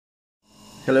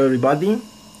Hello everybody,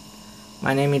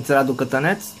 my name is Radu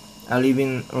Cătăneț. I live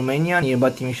in Romania, nearby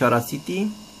Timișoara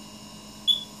city,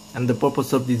 and the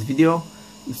purpose of this video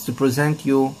is to present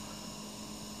you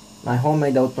my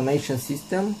homemade automation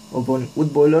system of a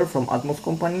wood boiler from Atmos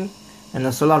company and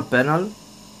a solar panel,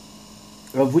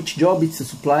 of which job is to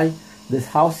supply the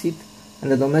house heat and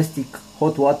the domestic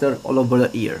hot water all over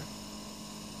the year.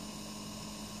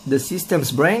 The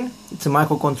system's brain, it's a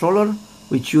microcontroller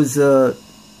which uses a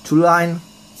 2-line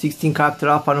 16-character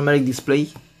alphanumeric display,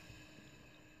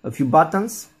 a few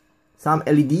buttons, some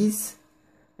LEDs,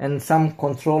 and some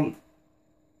control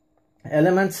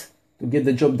elements to get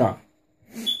the job done.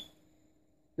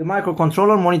 The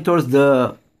microcontroller monitors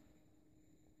the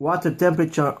water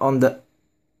temperature on the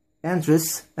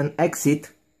entrance and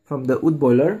exit from the wood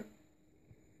boiler,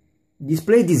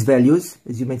 display these values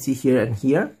as you may see here and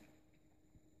here,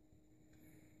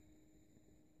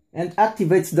 and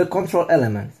activates the control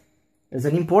element. As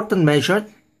an important measure,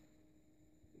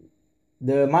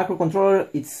 the microcontroller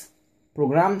is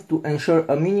programmed to ensure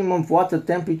a minimum water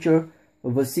temperature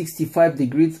of 65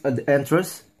 degrees at the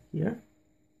entrance here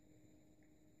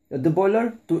at the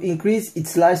boiler to increase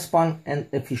its lifespan and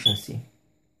efficiency.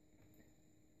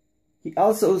 He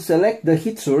also selects the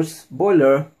heat source,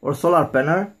 boiler or solar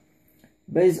panel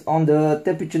based on the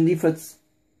temperature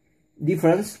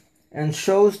difference and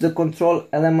shows the control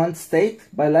element state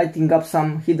by lighting up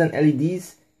some hidden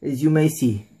LEDs, as you may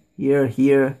see here,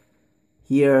 here,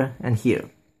 here and here.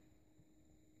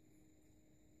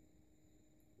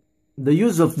 The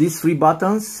use of these three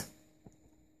buttons,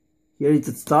 here it's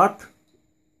at start,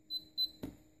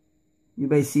 you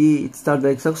may see it start the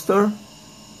exhaustor,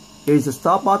 here is the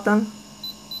stop button,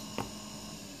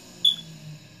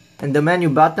 and the menu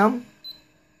button,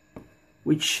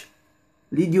 which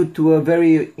lead you to a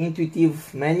very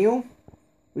intuitive menu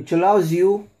which allows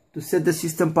you to set the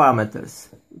system parameters.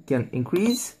 You can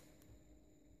increase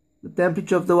the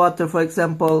temperature of the water, for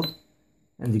example,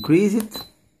 and decrease it.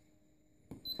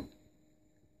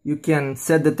 You can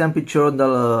set the temperature on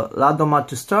the Ladomat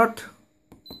to start,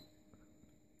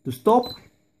 to stop,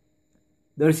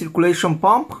 the recirculation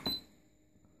pump,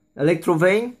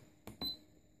 electrovane.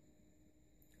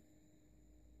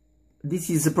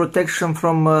 This is a protection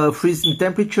from freezing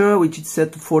temperature, which is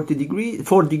set to 4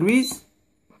 degrees.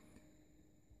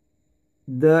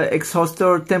 The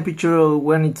exhauster temperature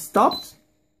when it stops,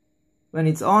 when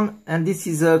it's on, and this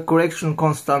is a correction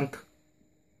constant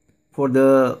for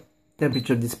the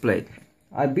temperature displayed.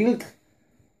 I built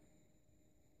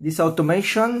this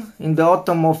automation in the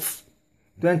autumn of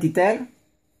 2010,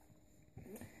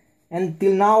 and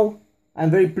till now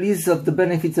I'm very pleased of the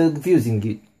benefits of using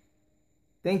it.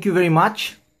 Thank you very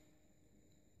much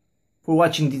for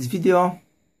watching this video.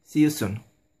 See you soon.